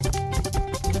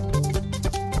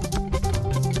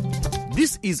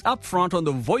This is Upfront on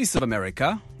the Voice of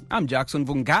America. I'm Jackson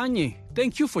Vunganyi.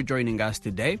 Thank you for joining us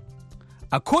today.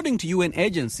 According to UN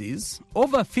agencies,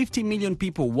 over 50 million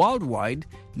people worldwide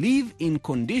live in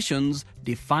conditions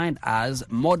defined as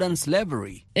modern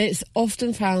slavery. It's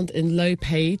often found in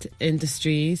low-paid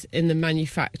industries, in the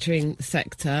manufacturing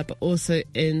sector, but also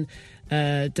in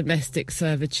domestic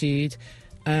servitude.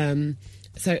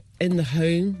 So in the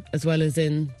home, as well as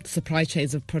in supply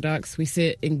chains of products. We see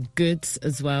it in goods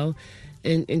as well,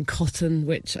 in cotton,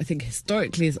 which I think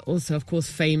historically is also, of course,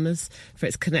 famous for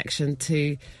its connection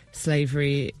to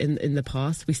slavery in the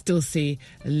past. We still see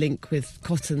a link with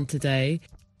cotton today.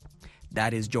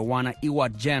 That is Joanna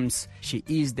Ewart-James. She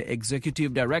is the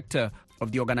executive director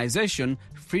of the organization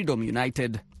Freedom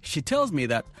United. She tells me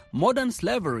that modern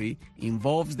slavery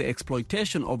involves the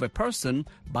exploitation of a person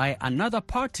by another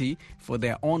party for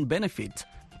their own benefit.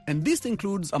 And this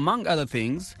includes, among other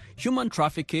things, human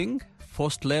trafficking,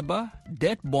 forced labor,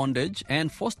 debt bondage, and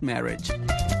forced marriage.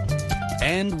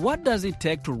 And what does it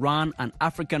take to run an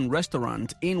African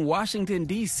restaurant in Washington,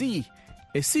 D.C.,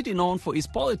 a city known for its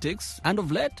politics and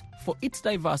of late for its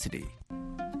diversity?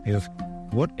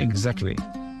 What exactly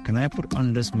can I put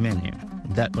on this menu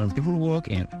that when people walk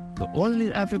in, the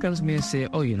only Africans may say,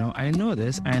 oh, I know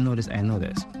this, I know this, I know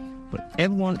this. But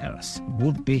everyone else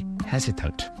would be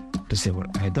hesitant to say, well,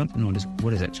 I don't know this,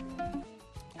 what is it?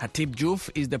 Hatib Joof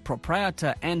is the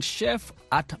proprietor and chef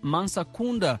at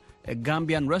Mansakunda, a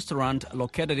Gambian restaurant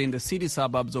located in the city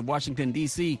suburbs of Washington,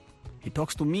 D.C. He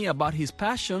talks to me about his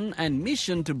passion and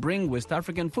mission to bring West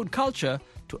African food culture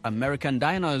to American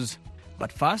diners.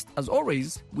 But first, as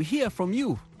always, we hear from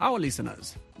you, our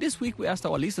listeners. This week we asked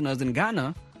our listeners in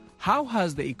Ghana, how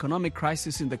has the economic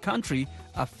crisis in the country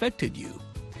affected you?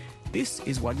 This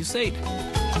is what you said.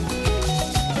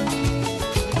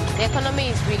 The economy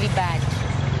is really bad.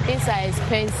 Things are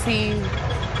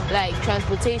expensive, like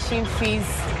transportation fees.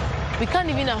 We can't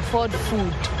even afford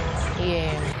food.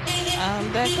 The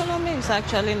economy is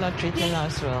actually not treating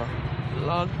us well.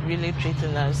 Not really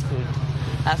treating us good.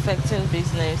 Affecting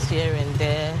business here and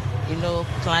there.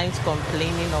 Clients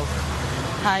complaining of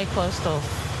high cost of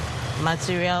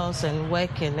materials and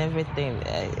work and everything.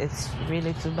 It's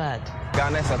really too bad.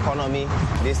 Ghana's economy,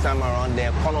 this time around, the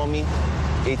economy,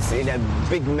 it's in a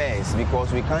big mess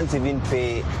because we can't even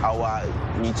pay our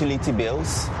utility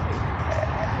bills.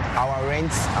 Our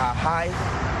rents are high.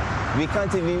 We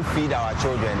can't even feed our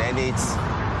children, and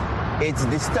it's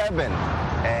disturbing.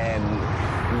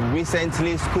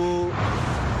 Recently, school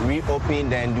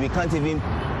reopened, and we can't even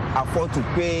afford to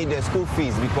pay the school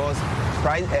fees because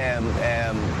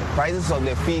prices of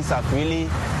the fees have really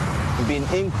been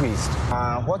increased.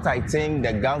 What I think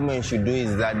the government should do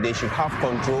is that they should have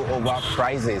control over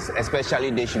prices,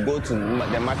 especially they should go to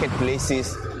the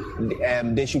marketplaces.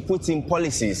 They should put in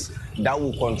policies that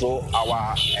will control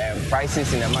our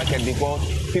prices in the market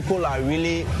because people are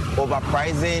really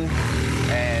overpricing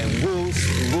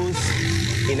goods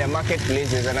in the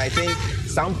marketplaces, and I think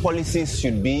some policies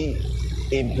should be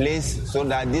in place so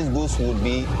that these goods would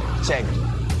be checked.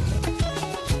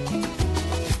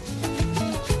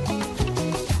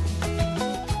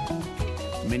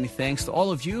 Many thanks to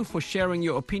all of you for sharing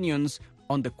your opinions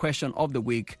on the question of the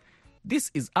week.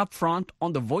 This is Upfront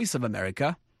on the Voice of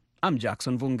America. I'm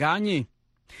Jackson Vunganyi.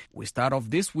 We start off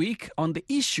this week on the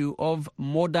issue of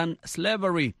modern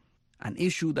slavery, an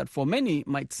issue that for many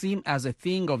might seem as a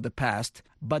thing of the past,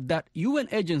 but that UN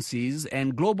agencies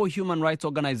and global human rights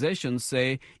organizations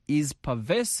say is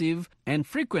pervasive and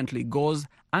frequently goes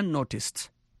unnoticed.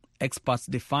 Experts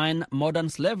define modern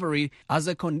slavery as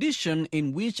a condition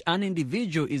in which an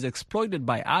individual is exploited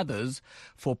by others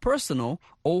for personal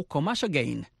or commercial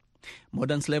gain.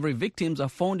 Modern slavery victims are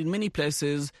found in many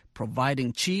places,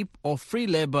 providing cheap or free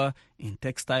labor in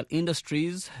textile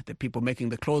industries, the people making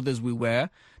the clothes we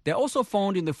wear. They're also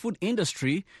found in the food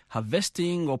industry,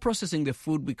 harvesting or processing the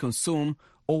food we consume,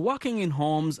 or working in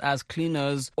homes as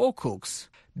cleaners or cooks.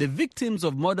 The victims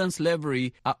of modern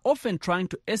slavery are often trying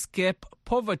to escape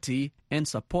poverty and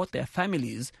support their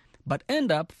families, but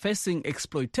end up facing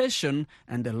exploitation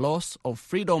and the loss of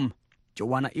freedom.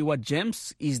 Joanna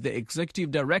Ewart-James is the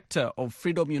executive director of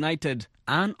Freedom United,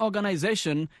 an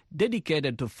organization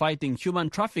dedicated to fighting human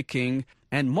trafficking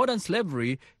and modern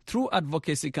slavery through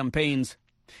advocacy campaigns.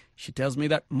 She tells me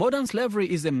that modern slavery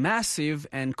is a massive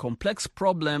and complex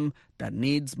problem that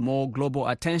needs more global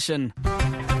attention.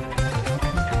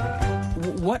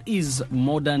 What is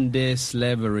modern-day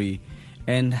slavery,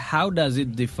 and how does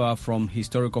it differ from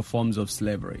historical forms of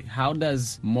slavery? How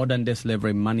does modern-day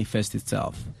slavery manifest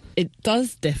itself? It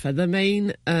does differ. The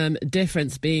main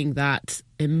difference being that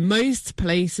In most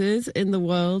places in the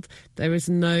world, there is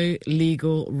no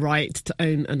legal right to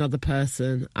own another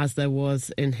person, as there was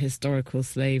in historical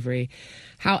slavery.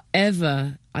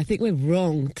 However, I think we're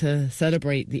wrong to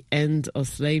celebrate the end of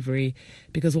slavery,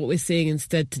 because what we're seeing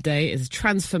instead today is a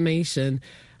transformation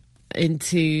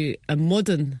into a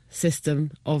modern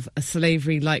system of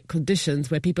slavery-like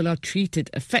conditions where people are treated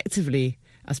effectively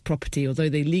as property, although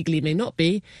they legally may not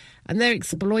be, and they're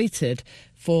exploited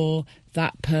for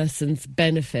that person's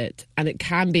benefit. And it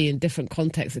can be in different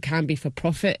contexts. It can be for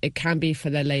profit, it can be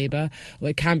for their labour, or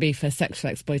it can be for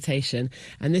sexual exploitation.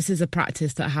 And this is a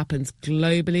practice that happens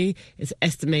globally. It's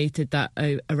estimated that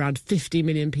around 50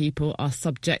 million people are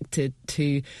subjected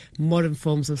to modern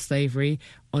forms of slavery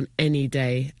on any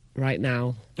day right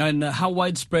now. And how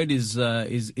widespread is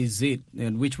it?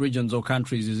 In which regions or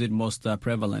countries is it most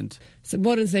prevalent? So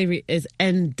modern slavery is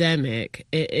endemic.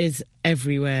 It is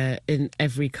everywhere in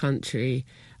every country.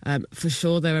 For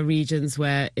sure, there are regions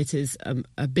where it is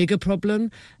a bigger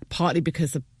problem, partly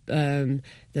because the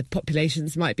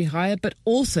populations might be higher, but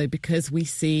also because we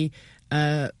see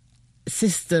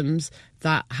systems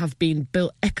that have been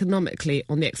built economically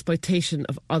on the exploitation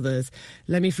of others.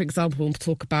 Let me, for example,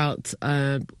 talk about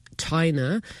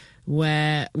China,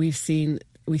 where we see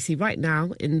right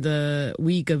now in the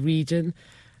Uyghur region,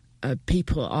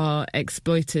 people are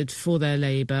exploited for their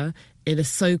labour in a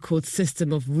so-called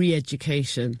system of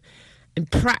re-education. In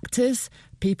practice,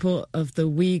 people of the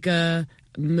Uyghur,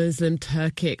 Muslim,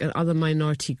 Turkic and other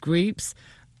minority groups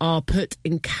are put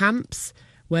in camps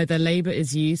where their labour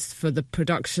is used for the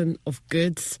production of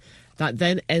goods that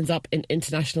then ends up in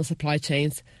international supply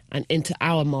chains and into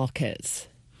our markets.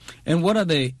 And what are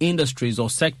the industries or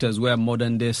sectors where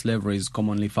modern-day slavery is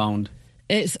commonly found?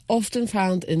 It's often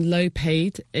found in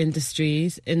low-paid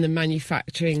industries, in the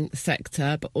manufacturing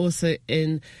sector, but also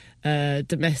in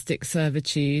domestic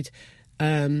servitude.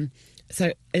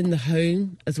 So in the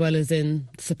home, as well as in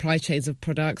supply chains of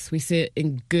products. We see it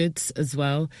in goods as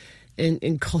well.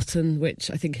 In cotton, which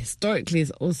I think historically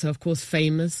is also, of course,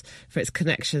 famous for its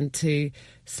connection to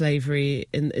slavery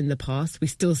in the past. We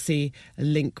still see a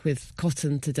link with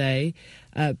cotton today,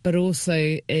 but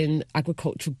also in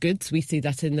agricultural goods. We see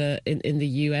that in the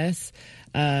US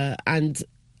and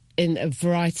in a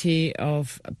variety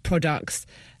of products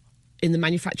in the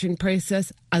manufacturing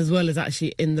process, as well as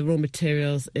actually in the raw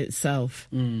materials itself.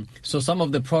 So some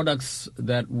of the products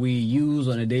that we use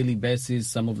on a daily basis,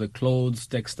 some of the clothes,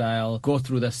 textile, go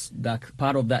through that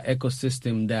part of that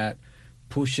ecosystem that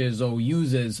pushes or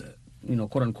uses,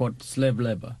 quote unquote, slave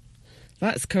labor.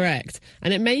 That's correct.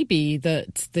 And it may be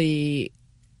that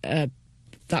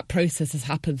that process has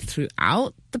happened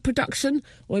throughout the production,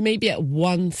 or maybe at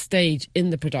one stage in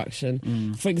the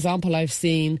production. For example, I've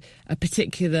seen a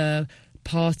particular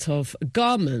part of a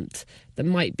garment that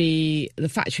might be the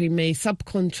factory may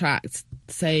subcontract,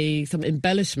 say, some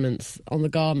embellishments on the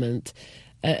garment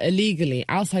illegally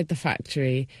outside the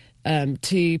factory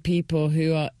to people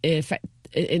who are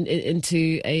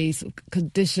into a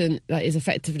condition that is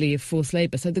effectively of forced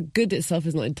labour. So the good itself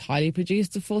is not entirely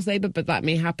produced of forced labour, but that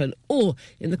may happen. Or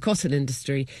in the cotton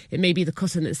industry, it may be the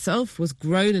cotton itself was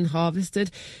grown and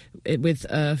harvested with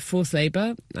forced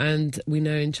labour. And we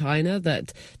know in China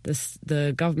that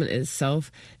the government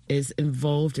itself is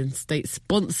involved in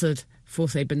state-sponsored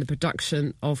forced labour in the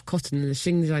production of cotton in the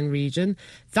Xinjiang region.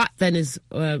 That then is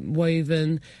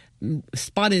woven,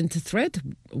 spun into thread,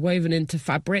 woven into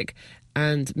fabric,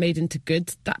 and made into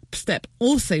goods. That step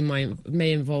also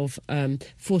may involve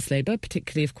forced labour,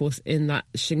 particularly, of course, in that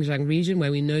Xinjiang region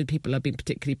where we know people are being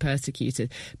particularly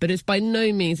persecuted. But it's by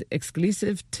no means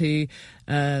exclusive to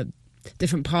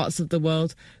different parts of the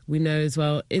world. We know as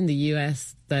well in the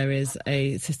US there is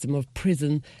a system of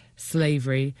prison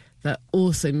slavery that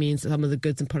also means that some of the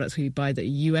goods and products we buy that are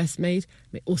US made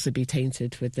may also be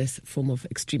tainted with this form of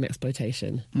extreme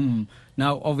exploitation.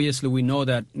 Now, obviously, we know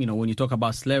that, when you talk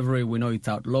about slavery, we know it's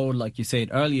outlawed, like you said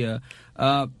earlier.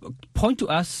 Talk to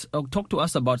us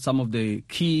about some of the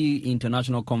key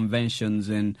international conventions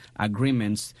and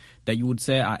agreements that you would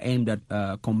say are aimed at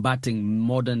combating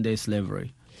modern-day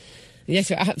slavery.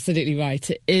 Yes, you're absolutely right.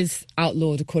 It is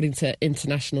outlawed according to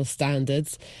international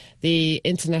standards. The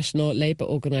International Labour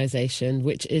Organization,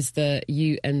 which is the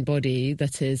UN body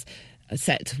that is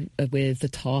set with the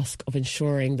task of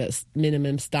ensuring that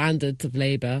minimum standards of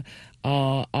labour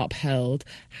are upheld,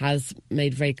 has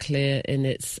made very clear in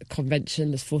its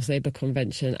convention, this Forced Labour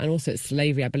Convention, and also its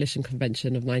Slavery Abolition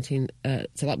Convention of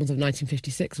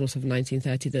 1956 and also of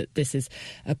 1930, that this is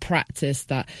a practice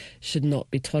that should not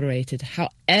be tolerated.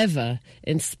 However,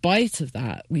 in spite of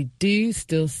that, we do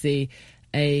still see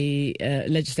a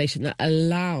legislation that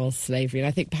allows slavery. And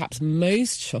I think perhaps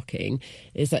most shocking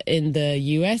is that in the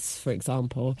US, for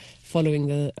example, following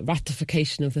the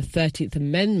ratification of the 13th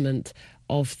Amendment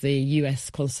of the US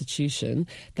Constitution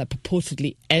that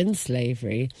purportedly ends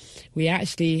slavery,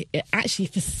 it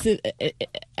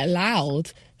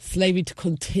allowed slavery to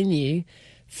continue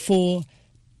for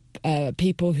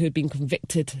people who had been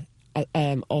convicted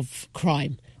of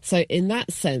crime. So in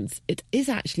that sense, it is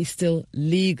actually still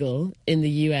legal in the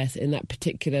US in that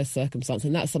particular circumstance.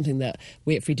 And that's something that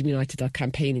we at Freedom United are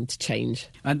campaigning to change.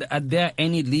 And are there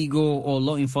any legal or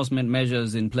law enforcement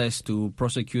measures in place to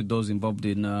prosecute those involved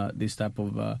in this type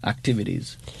of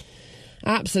activities?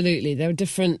 Absolutely. There are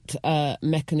different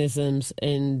mechanisms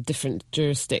in different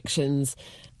jurisdictions.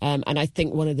 And I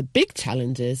think one of the big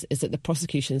challenges is that the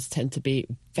prosecutions tend to be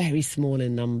very small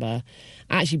in number.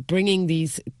 Actually bringing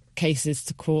these cases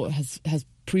to court has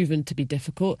proven to be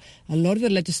difficult. A lot of the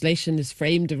legislation is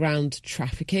framed around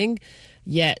trafficking,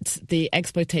 yet the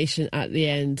exploitation at the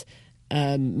end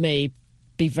may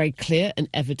be very clear and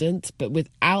evident, but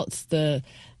without the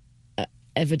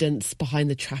evidence behind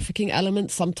the trafficking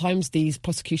element, sometimes these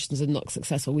prosecutions are not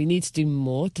successful. We need to do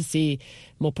more to see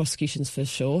more prosecutions for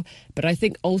sure. But I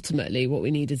think ultimately what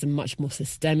we need is a much more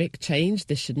systemic change.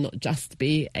 This should not just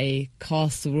be a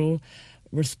carceral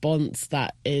response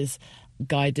that is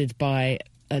guided by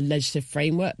a legislative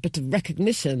framework, but a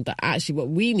recognition that actually what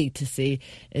we need to see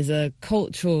is a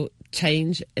cultural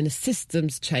change and a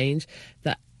systems change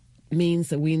that means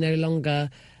that we no longer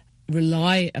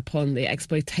rely upon the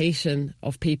exploitation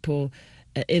of people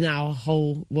in our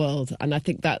whole world. And I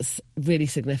think that's really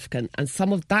significant. And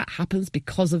some of that happens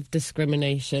because of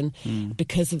discrimination,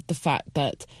 because of the fact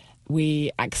that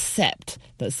we accept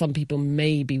that some people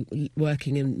may be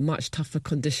working in much tougher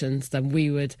conditions than we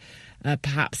would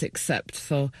perhaps accept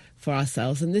for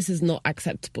ourselves. And this is not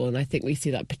acceptable. And I think we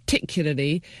see that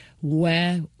particularly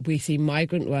where we see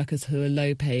migrant workers who are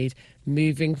low paid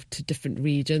moving to different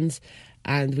regions.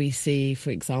 And we see,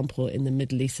 for example, in the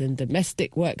Middle Eastern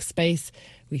domestic workspace,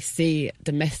 we see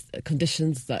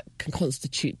conditions that can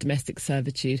constitute domestic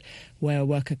servitude, where a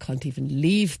worker can't even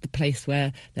leave the place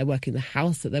where they're working, the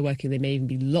house that they're working. They may even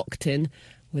be locked in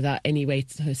without any way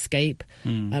to escape,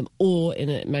 or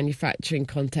in a manufacturing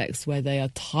context where they are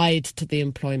tied to the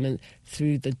employment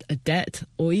through a debt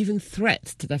or even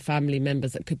threat to their family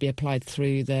members that could be applied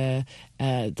through the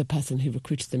person who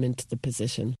recruited them into the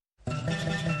position.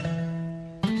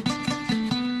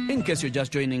 In case you're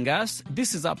just joining us,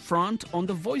 this is Up Front on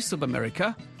the Voice of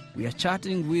America. We are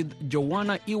chatting with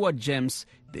Joanna Ewart-James,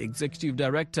 the Executive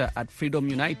Director at Freedom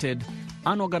United,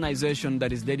 an organization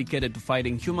that is dedicated to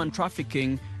fighting human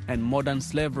trafficking and modern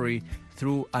slavery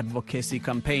through advocacy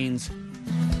campaigns.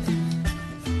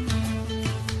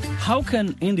 How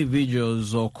can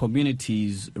individuals or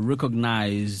communities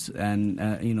recognize and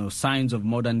signs of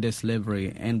modern-day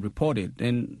slavery and report it?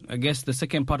 And I guess the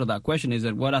second part of that question is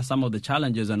that what are some of the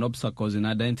challenges and obstacles in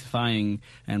identifying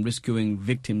and rescuing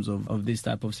victims of these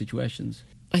type of situations?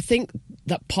 I think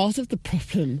that part of the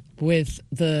problem with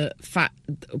part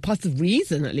of the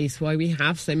reason, at least, why we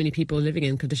have so many people living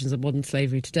in conditions of modern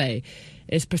slavery today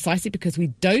is precisely because we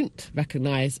don't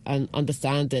recognise and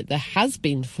understand it. There has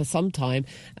been for some time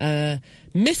a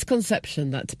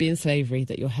misconception that to be in slavery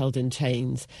that you're held in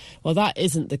chains. Well, that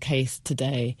isn't the case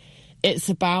today. It's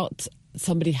about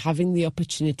somebody having the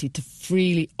opportunity to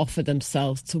freely offer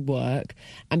themselves to work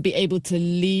and be able to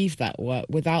leave that work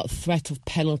without threat of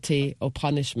penalty or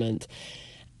punishment.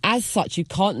 As such, you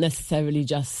can't necessarily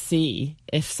just see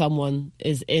if someone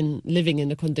is living in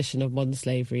a condition of modern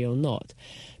slavery or not.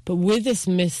 But with this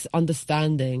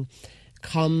misunderstanding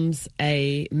comes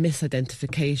a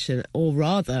misidentification, or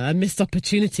rather a missed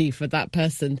opportunity for that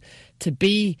person to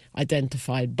be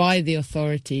identified by the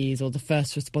authorities or the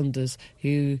first responders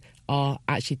who are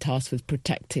actually tasked with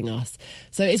protecting us.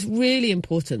 So it's really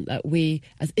important that we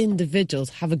as individuals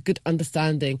have a good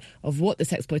understanding of what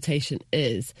this exploitation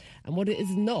is and what it is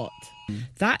not.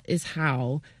 That is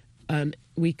how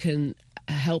we can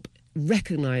help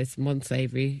recognise modern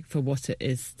slavery for what it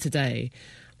is today.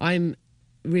 I'm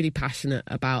really passionate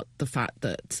about the fact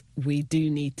that we do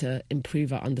need to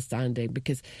improve our understanding,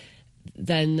 because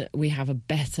then we're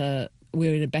better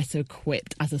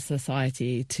equipped as a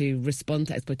society to respond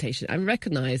to exploitation and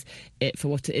recognise it for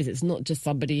what it is. It's not just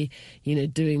somebody,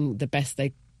 doing the best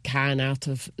they can out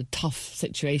of a tough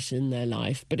situation in their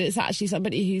life, but it's actually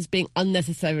somebody who's being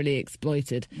unnecessarily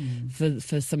exploited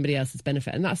for somebody else's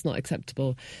benefit, and that's not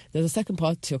acceptable. There's a second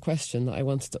part to your question that I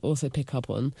wanted to also pick up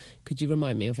on. Could you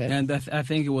remind me of it? And I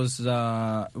think it was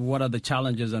what are the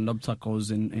challenges and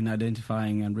obstacles in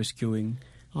identifying and rescuing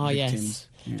victims. Yes.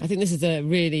 Yeah. I think this is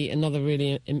another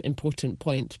really important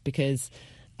point, because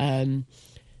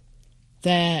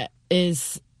there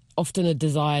is often a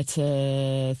desire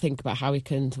to think about how we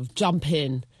can sort of jump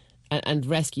in and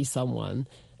rescue someone.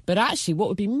 But actually, what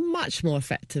would be much more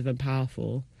effective and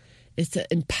powerful is to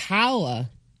empower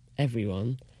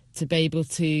everyone to be able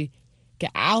to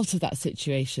get out of that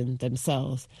situation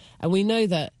themselves. And we know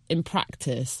that in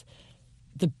practice,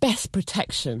 the best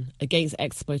protection against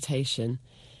exploitation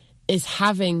is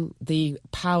having the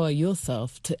power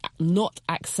yourself to not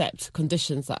accept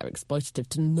conditions that are exploitative,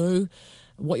 to know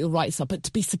what your rights are, but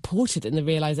to be supported in the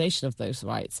realisation of those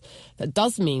rights. That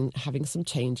does mean having some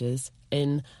changes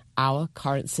in our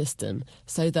current system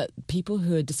so that people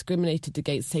who are discriminated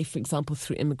against, say, for example,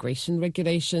 through immigration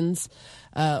regulations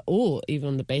or even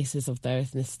on the basis of their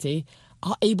ethnicity,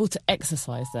 are able to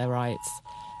exercise their rights.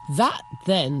 That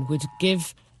then would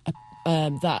give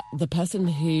that the person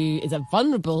who is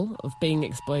vulnerable of being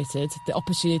exploited the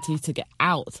opportunity to get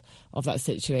out of that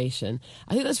situation.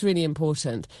 I think that's really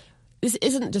important. This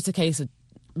isn't just a case of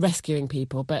rescuing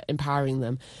people, but empowering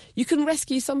them. You can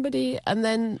rescue somebody and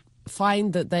then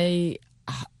find that they,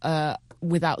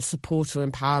 without support or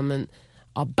empowerment,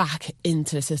 are back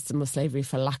into a system of slavery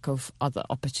for lack of other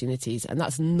opportunities. And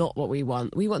that's not what we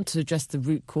want. We want to address the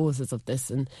root causes of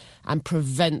this and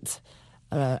prevent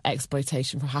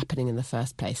exploitation from happening in the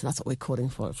first place. And that's what we're calling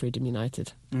for at Freedom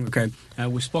United. Okay.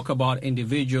 We spoke about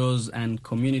individuals and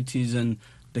communities and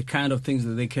the kind of things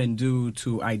that they can do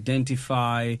to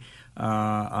identify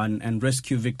and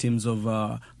rescue victims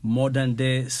of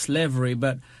modern-day slavery.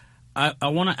 But I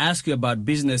want to ask you about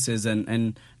businesses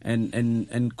and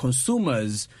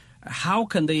consumers. How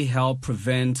can they help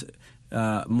prevent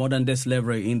modern-day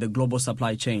slavery in the global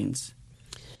supply chains?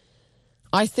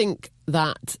 I think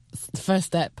that the first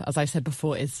step, as I said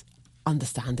before, is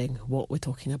understanding what we're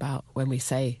talking about when we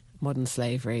say modern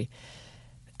slavery,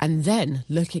 and then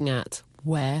looking at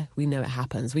where we know it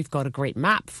happens. We've got a great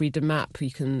map, Freedom Map.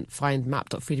 You can find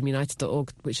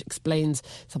map.freedomunited.org, which explains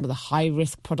some of the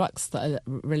high-risk products that are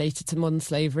related to modern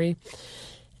slavery.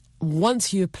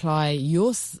 Once you apply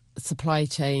your supply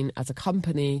chain as a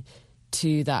company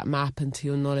to that map and to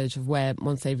your knowledge of where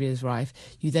modern slavery is rife,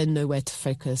 you then know where to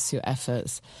focus your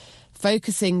efforts.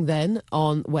 Focusing then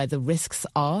on where the risks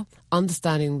are,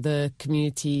 understanding the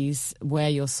communities where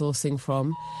you're sourcing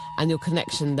from, and your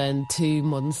connection then to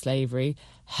modern slavery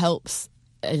helps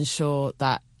ensure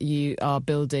that you are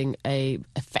building a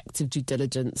effective due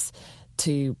diligence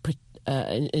to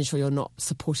ensure you're not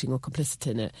supporting or complicit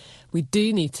in it. We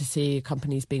do need to see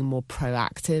companies being more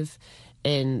proactive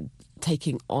in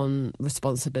taking on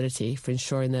responsibility for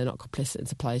ensuring they're not complicit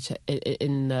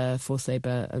in in forced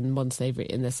labour and modern slavery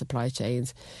in their supply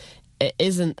chains. It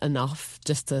isn't enough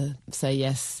just to say,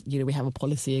 yes, we have a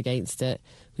policy against it.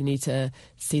 We need to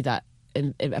see that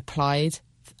applied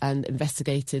and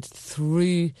investigated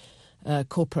through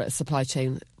corporate supply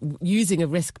chain using a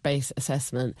risk-based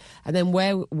assessment. And then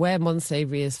where modern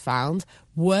slavery is found,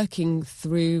 working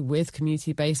through with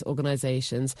community-based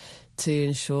organisations to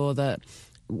ensure that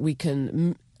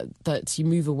that you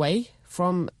move away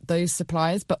from those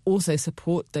suppliers, but also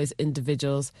support those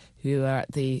individuals who are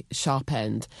at the sharp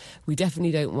end. We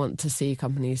definitely don't want to see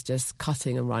companies just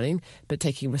cutting and running, but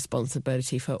taking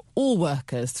responsibility for all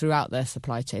workers throughout their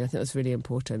supply chain. I think that's really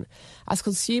important. As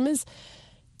consumers,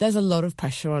 there's a lot of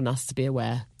pressure on us to be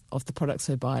aware of the products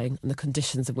we're buying and the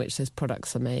conditions in which those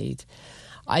products are made.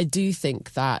 I do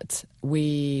think that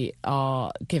we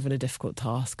are given a difficult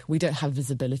task. We don't have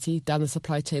visibility down the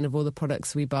supply chain of all the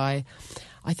products we buy.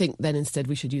 I think then instead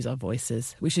we should use our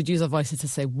voices. We should use our voices to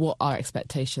say what our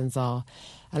expectations are.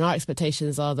 And our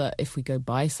expectations are that if we go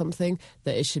buy something,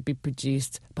 that it should be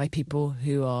produced by people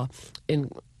who are in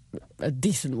a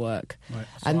decent work. Right.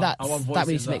 So and our voices that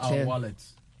we need to make clear. Our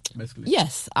wallets, basically.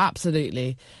 Yes,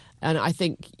 absolutely. And I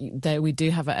think that we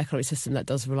do have an economic system that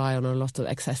does rely on a lot of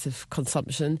excessive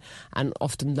consumption and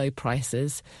often low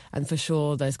prices. And for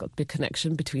sure, there's got to be a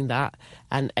connection between that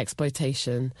and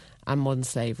exploitation and modern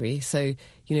slavery. So,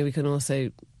 we can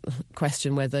also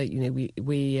question whether,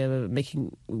 we are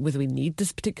whether we need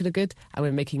this particular good and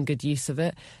we're making good use of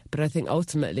it. But I think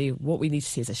ultimately what we need to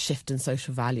see is a shift in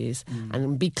social values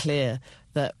and be clear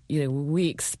that, we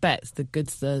expect the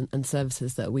goods and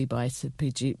services that we buy to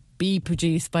be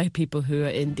produced by people who are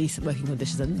in decent working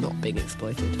conditions and not being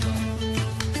exploited.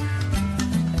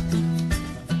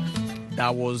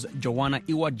 That was Joanna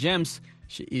Ewart-James.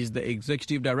 She is the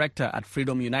Executive Director at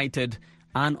Freedom United,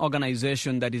 an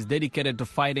organization that is dedicated to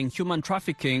fighting human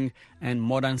trafficking and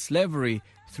modern slavery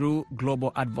through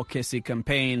global advocacy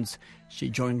campaigns. She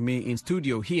joined me in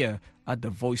studio here at the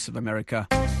Voice of America.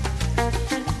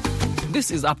 This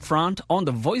is Upfront on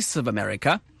the Voice of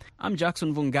America. I'm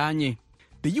Jackson Vunganyi.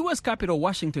 The U.S. capital,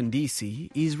 Washington, D.C.,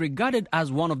 is regarded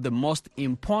as one of the most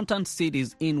important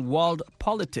cities in world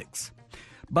politics.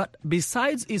 But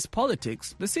besides its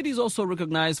politics, the city is also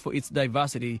recognized for its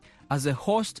diversity as a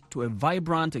host to a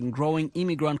vibrant and growing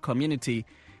immigrant community,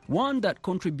 one that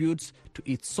contributes to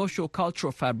its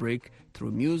socio-cultural fabric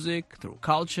through music, through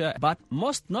culture, but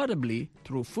most notably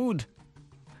through food.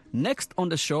 Next on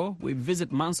the show, we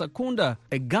visit Mansa Kunda,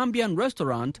 a Gambian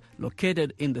restaurant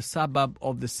located in the suburb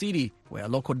of the city, where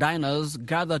local diners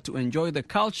gather to enjoy the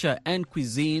culture and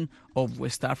cuisine of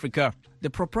West Africa. The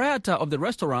proprietor of the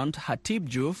restaurant, Hatib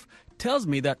Joof, tells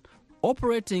me that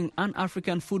operating an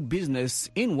African food business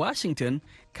in Washington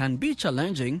can be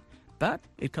challenging, but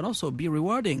it can also be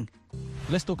rewarding.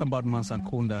 Let's talk about Mansa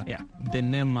Kunda. Yeah. The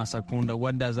name Mansa Kunda,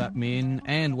 what does that mean?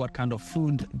 And what kind of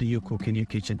food do you cook in your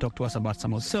kitchen? Talk to us about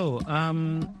some of. So,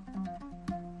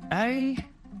 I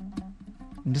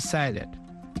decided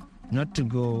not to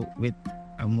go with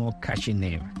a more catchy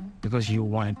name because you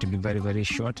want it to be very, very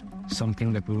short,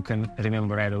 something that people can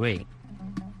remember right away.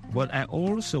 But I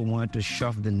also want to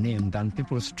shove the name down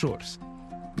people's throats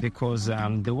because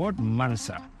the word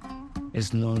Mansa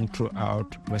is known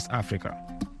throughout West Africa.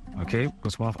 Okay,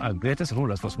 because one of our greatest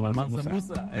rulers was Mansa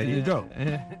Musa. There you go.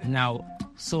 Now,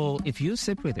 so if you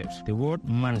separate it, the word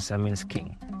Mansa means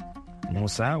king.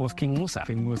 Musa was King Musa.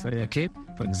 King Musa, yeah. Okay,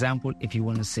 for example, if you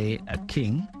want to say a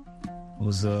king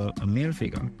who's a male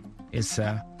figure, it's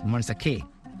Mansa K.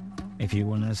 If you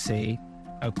want to say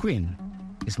a queen,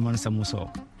 it's Mansa Muso.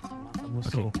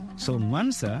 Okay. So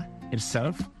Mansa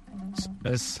itself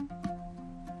is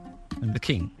the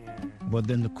king, but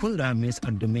then the Kunda means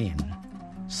a domain.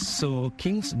 So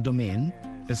king's domain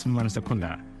is Mansa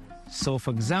Kunda. So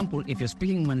for example, if you're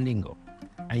speaking Mandingo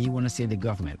and you want to say the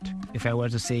government, if I were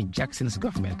to say Jackson's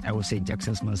government, I would say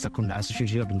Jackson's Mansa Kunda as should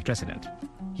have been president.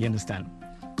 You understand?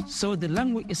 So the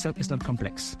language itself is not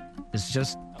complex. It's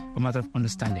just a matter of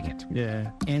understanding it.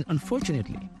 Yeah. And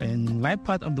unfortunately, in my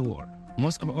part of the world,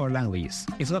 most of our languages,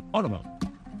 it's not audible,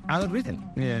 are not written.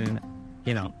 Yeah.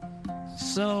 You know.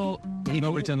 So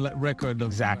no written record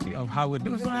of how it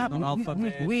is.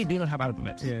 We do not have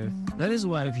alphabets. Yes. That is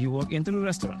why if you walk into the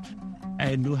restaurant,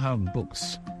 I do have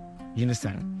books. You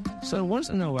understand? So once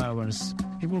in a while, once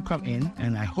people come in,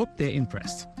 and I hope they're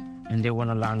impressed, and they want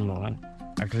to learn more,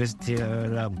 at least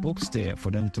there are books there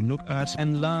for them to look at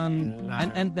and learn.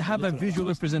 And they have a visual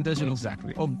representation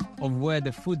of where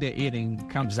the food they're eating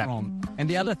comes from. And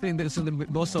the other thing that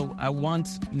also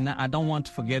I don't want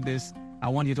to forget this. I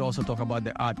want you to also talk about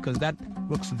the art, because that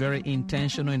looks very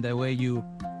intentional in the way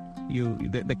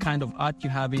the kind of art you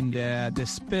have in there, the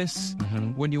space.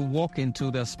 Mm-hmm. When you walk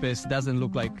into the space, doesn't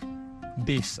look like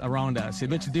this around us. It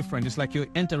looks different. It's like you're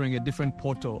entering a different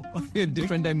portal, a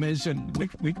different dimension.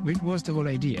 Which was the whole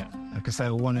idea? Because I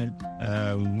wanted,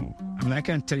 I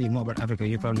can't tell you more about Africa.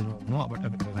 You probably know more about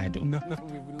Africa than I do. No.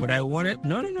 But I wanted,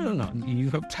 no.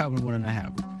 You have traveled more than I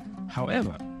have.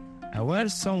 However, I wanted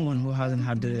someone who hasn't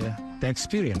had the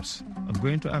experience of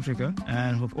going to Africa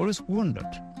and who've always wondered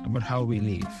about how we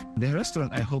live. The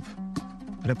restaurant, I hope,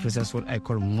 represents what I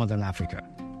call modern Africa,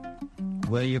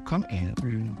 where you come in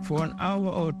for an hour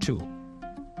or two,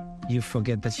 you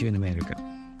forget that you're in America.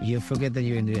 You forget that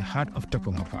you're in the heart of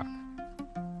Tacoma Park.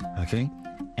 Okay?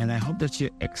 And I hope that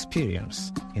your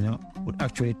experience, would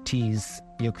actually tease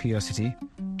your curiosity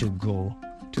to go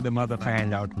to the mother,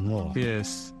 find out more.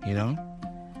 Yes.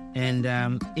 And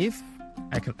if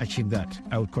I can achieve that,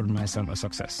 I would call myself a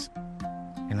success.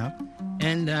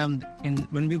 And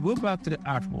when we go back to the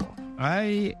artwork,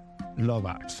 I love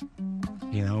art.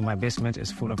 My basement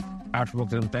is full of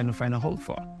artwork that I'm trying to find a home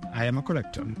for. I am a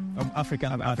collector of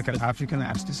African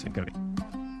art specifically,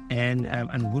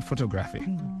 and good photography.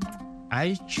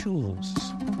 I choose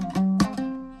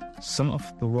some of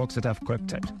the works that I've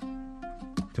collected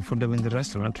to put them in the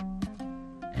restaurant,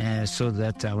 so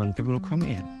that when people come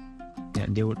in,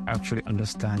 they would actually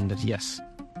understand that yes,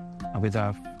 with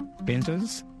our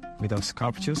painters, with our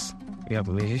sculptures, we have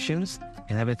musicians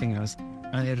and everything else,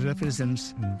 and it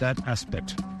represents that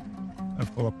aspect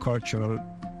of our cultural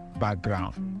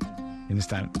background. You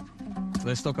understand? So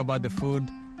let's talk about the food.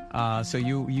 So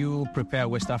you prepare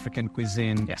West African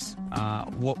cuisine. Yes.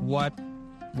 What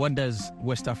does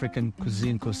West African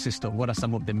cuisine consist of? What are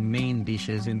some of the main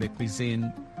dishes in the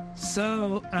cuisine?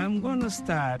 So I'm going to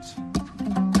start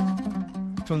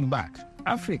from the back.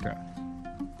 Africa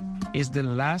is the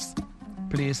last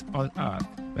place on earth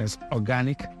that's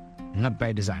organic, not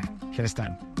by design. You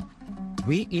understand?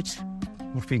 We eat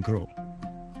what we grow.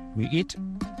 We eat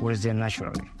what is there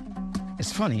naturally.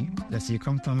 It's funny that you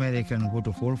come to America and go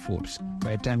to Whole Foods.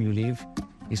 By the time you leave,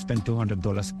 you spend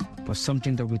 $200 for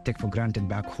something that we take for granted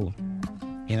back home.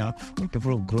 You know,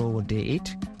 people grow what they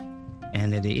eat,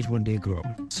 and they eat what they grow.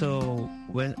 So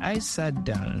when I sat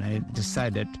down, I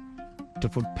decided to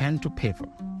put pen to paper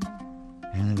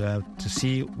and to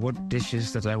see what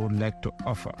dishes that I would like to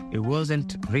offer. It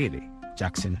wasn't really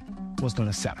Jackson was going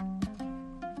to sell.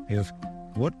 It was,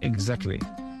 what exactly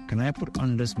can I put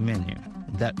on this menu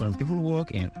that when people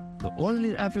walk in, the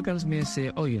only Africans may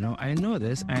say, oh, you know, I know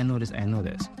this, I know this, I know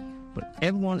this. But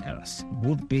everyone else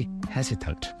would be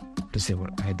hesitant to say,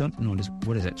 well, I don't know this,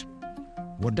 what is it?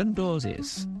 What that does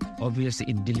is, obviously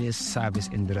it delays service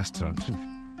in the restaurant.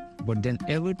 But then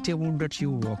every table that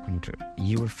you walk into,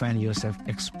 you will find yourself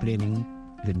explaining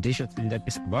the dish that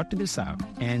is about to be served.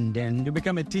 And then You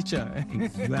become a teacher.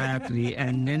 exactly,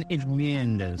 and then it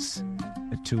meanders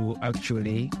to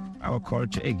actually our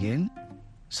culture again,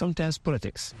 sometimes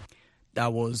politics.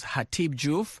 That was Hatib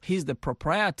Joof. He's the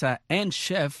proprietor and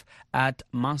chef at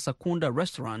Mansakunda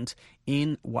Restaurant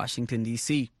in Washington,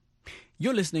 D.C.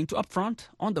 You're listening to Upfront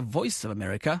on the Voice of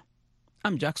America.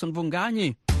 I'm Jackson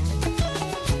Vunganyi.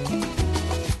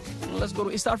 Let's go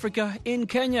to East Africa in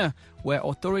Kenya, where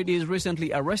authorities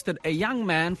recently arrested a young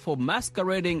man for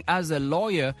masquerading as a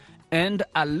lawyer and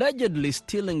allegedly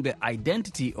stealing the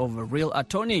identity of a real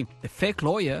attorney. The fake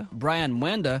lawyer, Brian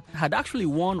Mwenda, had actually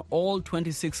won all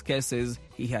 26 cases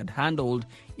he had handled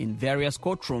in various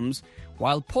courtrooms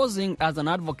while posing as an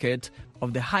advocate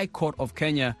of the High Court of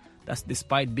Kenya. That's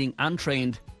despite being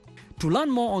untrained. To learn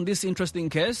more on this interesting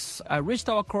case, I reached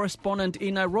our correspondent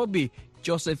in Nairobi,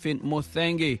 Josephine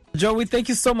Muthengi. Joey, thank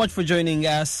you so much for joining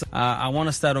us. I want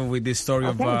to start off with this story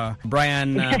of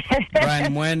Brian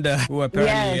Mwenda, who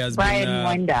apparently has Brian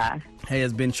been... Mwenda. He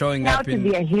has been showing Now up to in...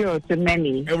 be a hero to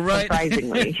many, Right.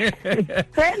 surprisingly.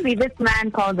 Apparently, this man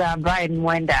called Brian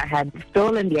Mwenda had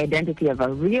stolen the identity of a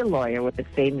real lawyer with the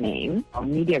same name.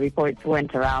 Media reports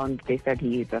went around. They said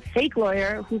he's a fake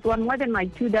lawyer who's won more than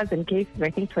 24 cases. I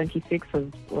think 26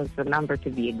 was the number to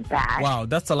be exact. Wow,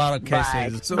 that's a lot of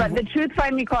cases. But the truth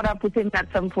finally caught up with him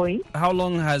at some point. How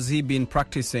long has he been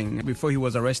practicing before he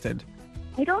was arrested?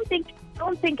 I don't think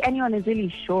anyone is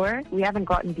really sure. We haven't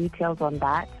gotten details on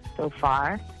that so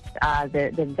far.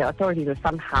 The authorities are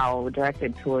somehow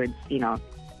directed towards, he's a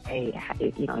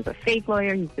fake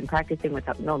lawyer. He's been practicing with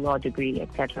no law degree,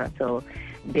 etc. So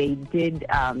they did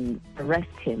arrest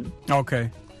him. Okay.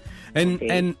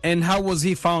 And how was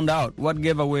he found out? What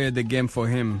gave away the game for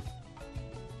him?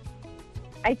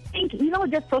 I think,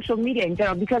 just social media in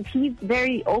general, because he's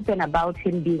very open about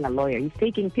him being a lawyer. He's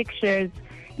taking pictures,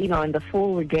 in the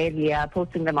full regalia,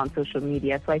 posting them on social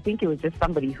media. So I think it was just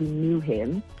somebody who knew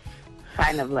him,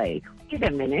 kind of like, wait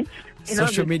a minute.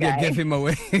 Social media gave him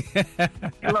away.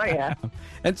 Lawyer.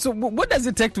 And so what does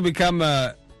it take to become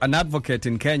an advocate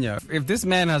in Kenya? If this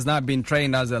man has not been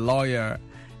trained as a lawyer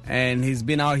and he's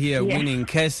been out here winning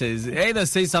cases, either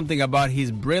say something about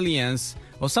his brilliance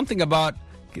or something about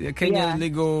Kenya's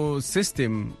legal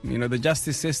system, the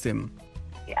justice system.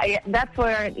 That's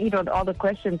where, all the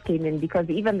questions came in, because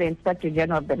even the Inspector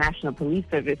General of the National Police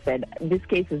Service said this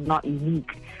case is not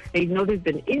unique. They've noticed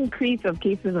an increase of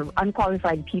cases of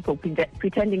unqualified people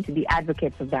pretending to be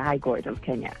advocates of the High Court of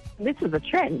Kenya. This is a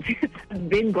trend. It's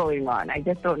been going on. I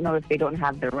just don't know if they don't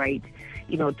have the right,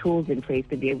 tools in place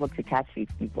to be able to catch these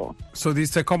people. So this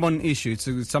is a common issue. It's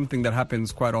something that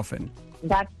happens quite often.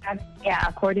 That's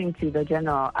according to the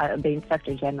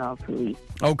Inspector General of Police.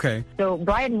 Okay. So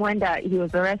Brian Mwenda, he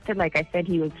was arrested. Like I said,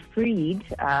 he was freed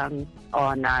on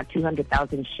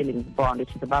 200,000 shillings bond,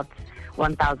 which is about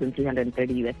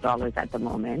 $1,330 at the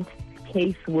moment.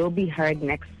 Case will be heard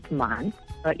next month.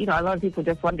 But, a lot of people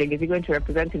just wondering, is he going to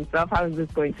represent himself? How is this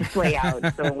going to play out?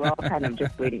 So we're all kind of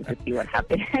just waiting to see what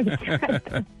happens.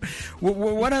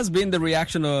 What has been the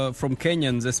reaction from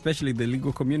Kenyans, especially the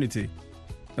legal community?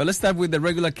 Well, let's start with the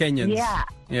regular Kenyans. Yeah.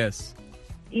 Yes.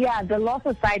 Yeah, the Law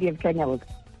Society of Kenya was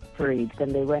encouraged,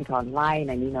 and they went online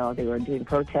and, they were doing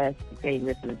protests saying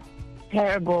this is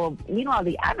terrible. Meanwhile,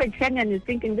 the average Kenyan is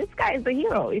thinking, this guy is a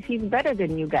hero. If he's better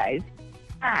than you guys,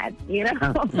 bad,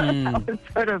 That was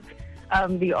sort of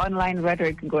the online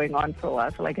rhetoric going on for a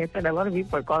while. So like I said, a lot of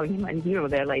people are calling him a hero.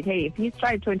 They're like, hey, if he's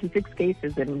tried 26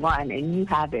 cases and won and you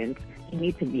haven't, you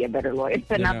need to be a better lawyer.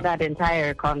 Open up that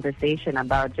entire conversation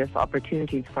about just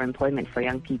opportunities for employment for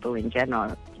young people in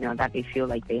general, that they feel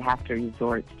like they have to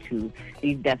resort to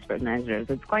these desperate measures.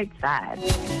 It's quite sad.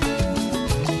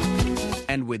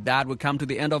 And with that, we come to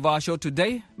the end of our show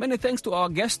today. Many thanks to our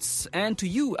guests and to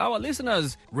you, our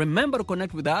listeners. Remember to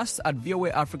connect with us at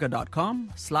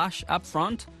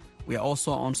voaafrica.com/upfront We are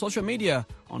also on social media,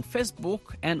 on Facebook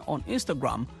and on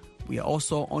Instagram. We are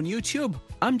also on YouTube.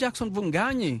 I'm Jackson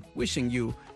Vunganyi, wishing you